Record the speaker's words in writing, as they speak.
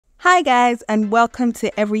Hi guys, and welcome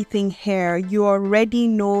to Everything Hair. You already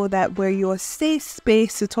know that we're your safe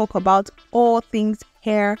space to talk about all things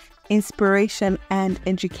hair, inspiration and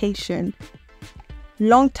education.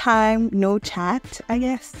 Long time no chat, I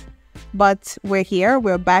guess. But we're here,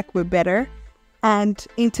 we're back, we're better. And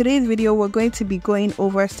in today's video, we're going to be going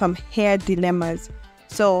over some hair dilemmas.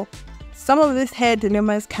 So some of these hair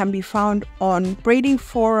dilemmas can be found on braiding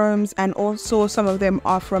forums, and also some of them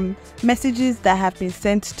are from messages that have been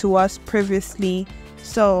sent to us previously.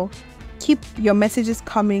 So keep your messages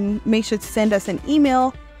coming. Make sure to send us an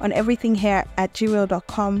email on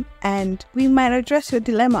everythinghair@gmail.com and we might address your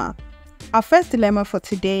dilemma. Our first dilemma for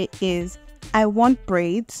today is, I want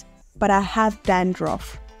braids, but I have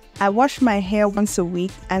dandruff. I wash my hair once a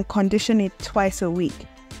week and condition it twice a week.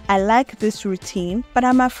 I like this routine, but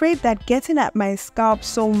I'm afraid that getting at my scalp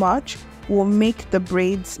so much will make the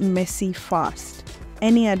braids messy fast.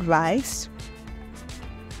 Any advice?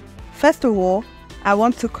 First of all, I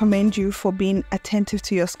want to commend you for being attentive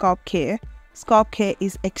to your scalp care. Scalp care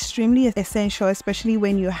is extremely essential, especially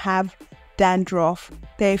when you have dandruff.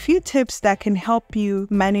 There are a few tips that can help you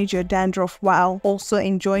manage your dandruff while also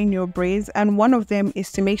enjoying your braids, and one of them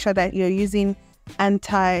is to make sure that you're using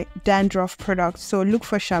anti-dandruff products. So look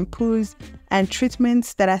for shampoos and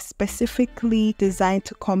treatments that are specifically designed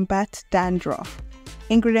to combat dandruff.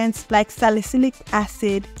 Ingredients like salicylic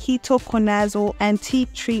acid, ketoconazole, and tea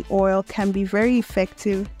tree oil can be very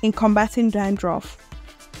effective in combating dandruff.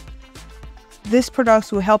 These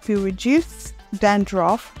products will help you reduce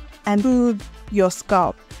dandruff and soothe your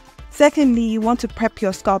scalp. Secondly, you want to prep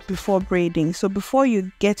your scalp before braiding. So before you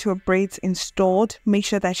get your braids installed, make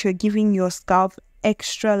sure that you're giving your scalp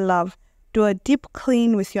extra love. Do a deep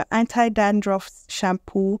clean with your anti-dandruff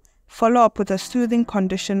shampoo. Follow up with a soothing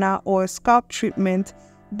conditioner or a scalp treatment.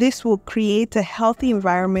 This will create a healthy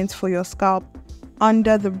environment for your scalp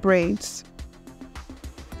under the braids.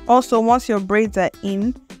 Also, once your braids are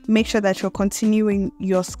in, make sure that you're continuing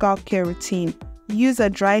your scalp care routine. Use a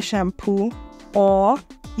dry shampoo, or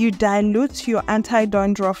you dilute your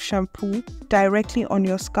anti-dandruff shampoo directly on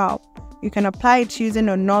your scalp. You can apply it using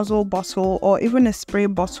a nozzle bottle or even a spray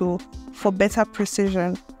bottle for better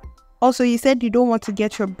precision. Also, you said you don't want to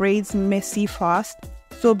get your braids messy fast,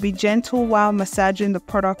 so be gentle while massaging the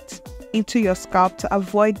product into your scalp to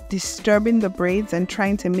avoid disturbing the braids and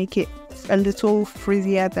trying to make it a little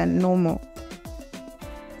frizzier than normal.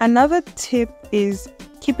 Another tip is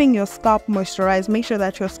keeping your scalp moisturized. Make sure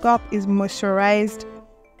that your scalp is moisturized.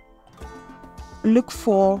 Look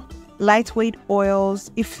for lightweight oils.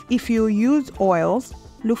 If you use oils,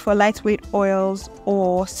 look for lightweight oils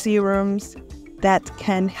or serums that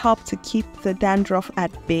can help to keep the dandruff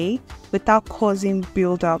at bay without causing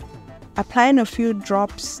buildup. Applying a few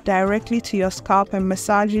drops directly to your scalp and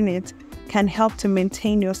massaging it can help to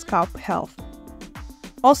maintain your scalp health.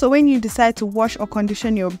 Also, when you decide to wash or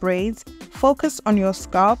condition your braids, focus on your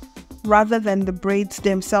scalp rather than the braids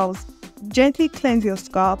themselves. Gently cleanse your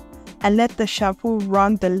scalp and let the shampoo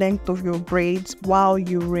run the length of your braids while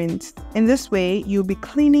you rinse. In this way, you'll be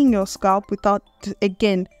cleaning your scalp without,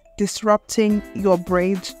 again, disrupting your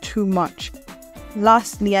braids too much.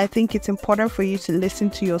 Lastly, I think it's important for you to listen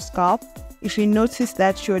to your scalp. If you notice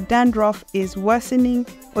that your dandruff is worsening,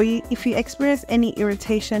 or if you experience any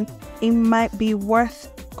irritation, it might be worth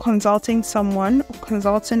consulting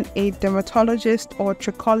a dermatologist or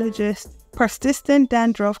trichologist. Persistent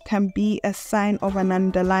dandruff can be a sign of an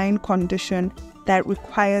underlying condition that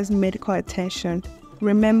requires medical attention.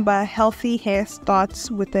 Remember, healthy hair starts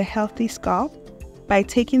with a healthy scalp. By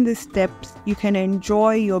taking these steps, you can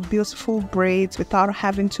enjoy your beautiful braids without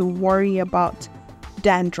having to worry about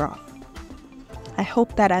dandruff. I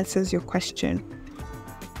hope that answers your question.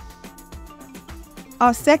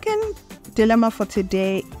 Our second dilemma for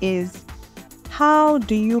today is, how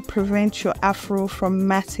do you prevent your afro from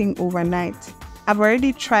matting overnight? I've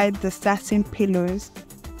already tried the satin pillows.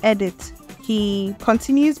 Edit. He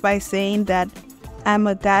continues by saying that I'm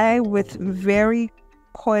a guy with very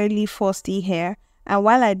coily, frosty hair, and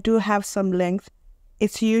while I do have some length,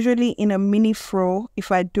 it's usually in a mini fro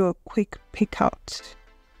if I do a quick pick out.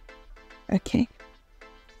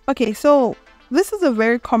 Okay, so this is a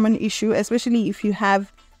very common issue, especially if you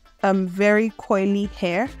have very coily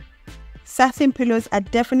hair. Satin pillows are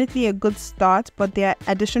definitely a good start, but there are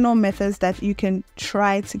additional methods that you can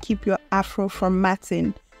try to keep your afro from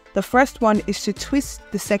matting. The first one is to twist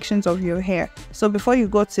the sections of your hair. So before you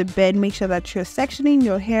go to bed, make sure that you're sectioning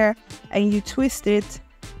your hair and you twist it.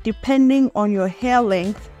 Depending on your hair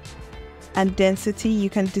length and density, you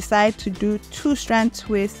can decide to do 2-strand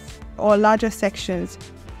twists or larger sections.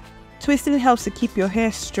 Twisting helps to keep your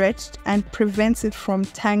hair stretched and prevents it from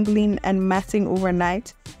tangling and matting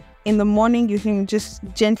overnight. In the morning, you can just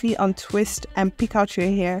gently untwist and pick out your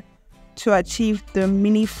hair to achieve the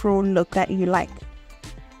mini fro look that you like.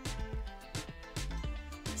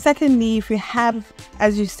 Secondly, if you have,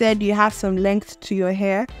 as you said, you have some length to your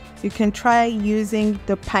hair, you can try using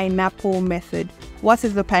the pineapple method. What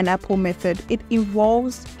is the pineapple method? It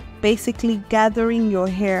involves basically gathering your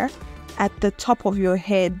hair at the top of your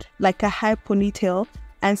head like a high ponytail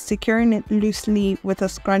and securing it loosely with a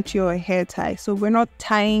scrunchie or a hair tie. So we're not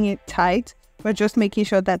tying it tight, we're just making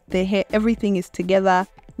sure that the hair, everything is together.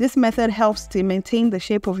 This method helps to maintain the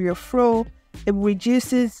shape of your fro. It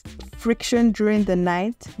reduces friction during the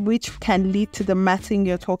night, which can lead to the matting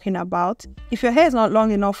you're talking about. If your hair is not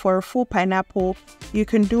long enough for a full pineapple, you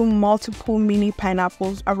can do multiple mini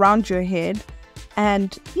pineapples around your head.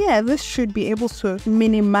 And yeah, this should be able to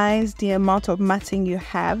minimize the amount of matting you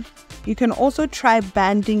have. You can also try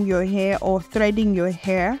banding your hair or threading your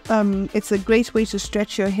hair. It's a great way to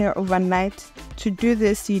stretch your hair overnight. To do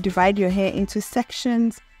this, you divide your hair into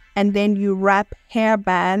sections and then you wrap hair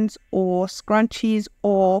bands or scrunchies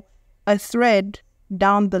or a thread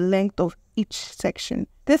down the length of each section.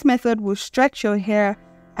 This method will stretch your hair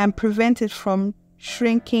and prevent it from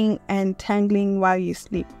shrinking and tangling while you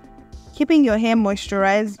sleep. Keeping your hair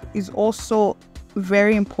moisturized is also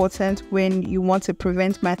very important when you want to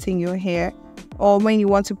prevent matting your hair or when you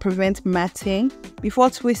want to prevent matting. Before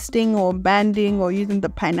twisting or banding or using the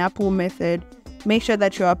pineapple method, make sure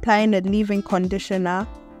that you're applying a leave-in conditioner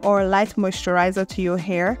or a light moisturizer to your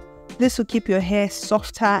hair. This will keep your hair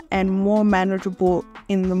softer and more manageable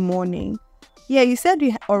in the morning. Yeah, you said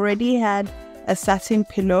you already had a satin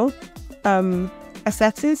pillow. A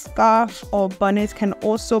satin scarf or bonnet can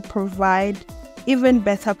also provide even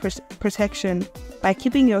better protection by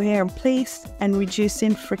keeping your hair in place and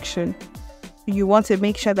reducing friction. You want to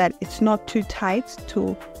make sure that it's not too tight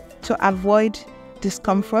to avoid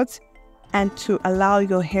discomfort and to allow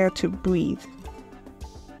your hair to breathe.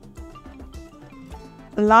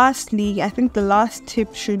 Lastly, I think the last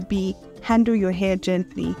tip should be handle your hair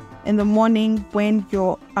gently. In the morning when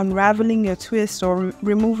you're unraveling your twist or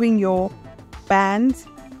removing your bands,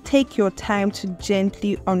 take your time to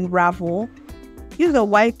gently unravel. Use a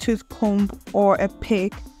wide tooth comb or a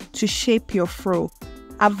pick to shape your fro.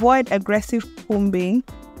 Avoid aggressive combing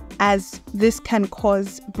as this can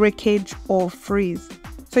cause breakage or frizz.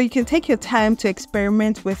 So you can take your time to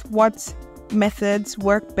experiment with what methods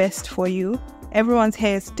work best for you. Everyone's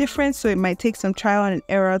hair is different, so it might take some trial and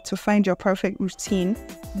error to find your perfect routine,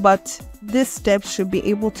 but this step should be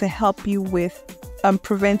able to help you with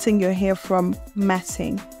preventing your hair from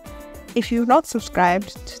matting. If you've not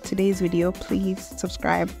subscribed to today's video, please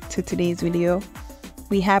subscribe to today's video.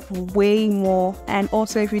 We have way more, and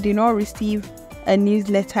also if you did not receive a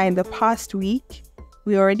newsletter in the past week,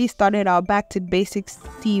 we already started our Back to Basics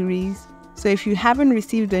series. So if you haven't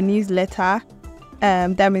received a newsletter,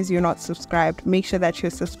 that means you're not subscribed. Make sure that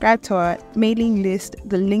you're subscribed to our mailing list.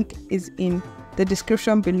 The link is in the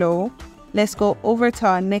description below. Let's go over to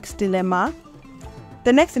our next dilemma.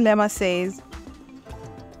 The next dilemma says,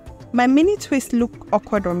 my mini twists look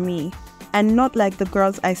awkward on me and not like the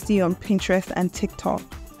girls I see on Pinterest and TikTok.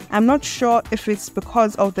 I'm not sure if it's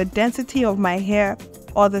because of the density of my hair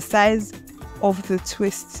or the size of the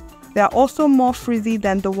twists. They are also more frizzy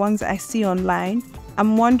than the ones I see online.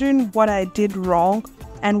 I'm wondering what I did wrong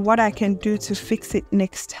and what I can do to fix it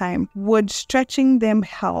next time. Would stretching them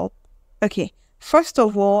help? Okay, first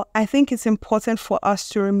of all, I think it's important for us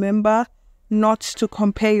to remember not to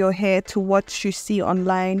compare your hair to what you see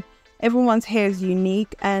online. Everyone's hair is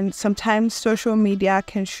unique, and sometimes social media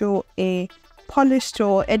can show a polished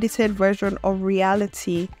or edited version of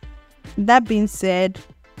reality. That being said,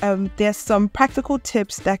 there's some practical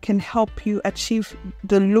tips that can help you achieve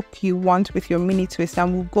the look you want with your mini twist,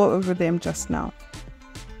 and we'll go over them just now.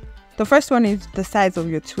 The first one is the size of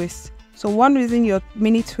your twist. So one reason your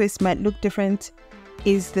mini twist might look different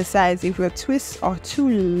is the size. If your twists are too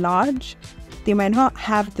large, they might not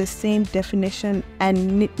have the same definition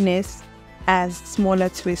and neatness as smaller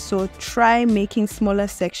twists. So try making smaller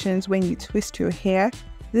sections when you twist your hair.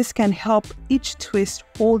 This can help each twist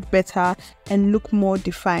hold better and look more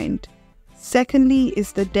defined. Secondly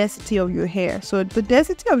is the density of your hair. So the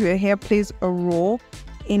density of your hair plays a role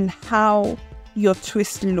in how your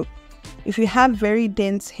twists look. If you have very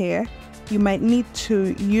dense hair, you might need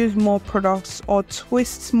to use more products or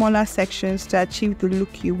twist smaller sections to achieve the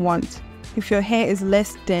look you want. If your hair is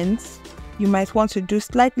less dense, you might want to do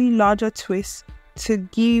slightly larger twists to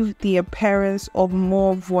give the appearance of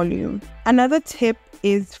more volume. Another tip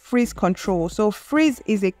is frizz control. So frizz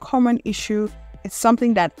is a common issue. It's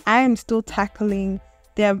something that I am still tackling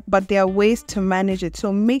but there are ways to manage it.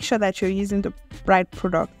 So make sure that you're using the right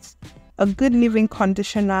products. A good leave-in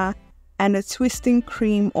conditioner and a twisting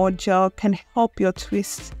cream or gel can help your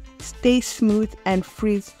twists stay smooth and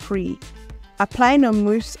frizz-free. Applying a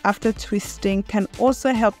mousse after twisting can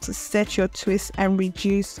also help to set your twist and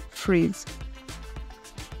reduce frizz.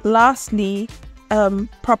 Lastly,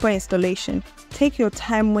 proper installation. Take your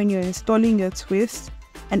time when you're installing your twist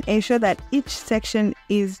and ensure that each section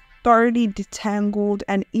is thoroughly detangled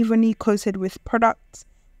and evenly coated with products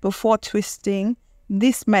before twisting.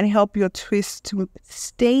 This might help your twist to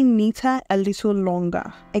stay neater a little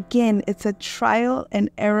longer. Again, it's a trial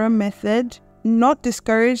and error method. Not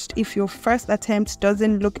discouraged if your first attempt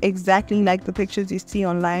doesn't look exactly like the pictures you see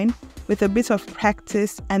online. With a bit of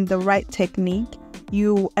practice and the right technique,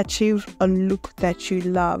 you achieve a look that you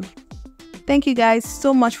love. Thank you guys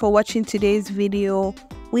so much for watching today's video.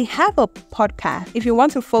 We have a podcast. If you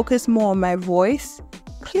want to focus more on my voice,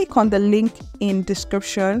 click on the link in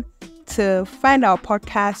description to find our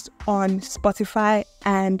podcast on Spotify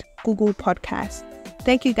and Google Podcasts.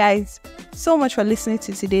 Thank you guys so much for listening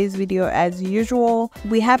to today's video. As usual,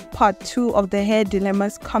 we have part 2 of the hair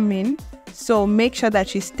dilemmas coming. So make sure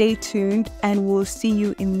that you stay tuned and we'll see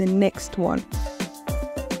you in the next one.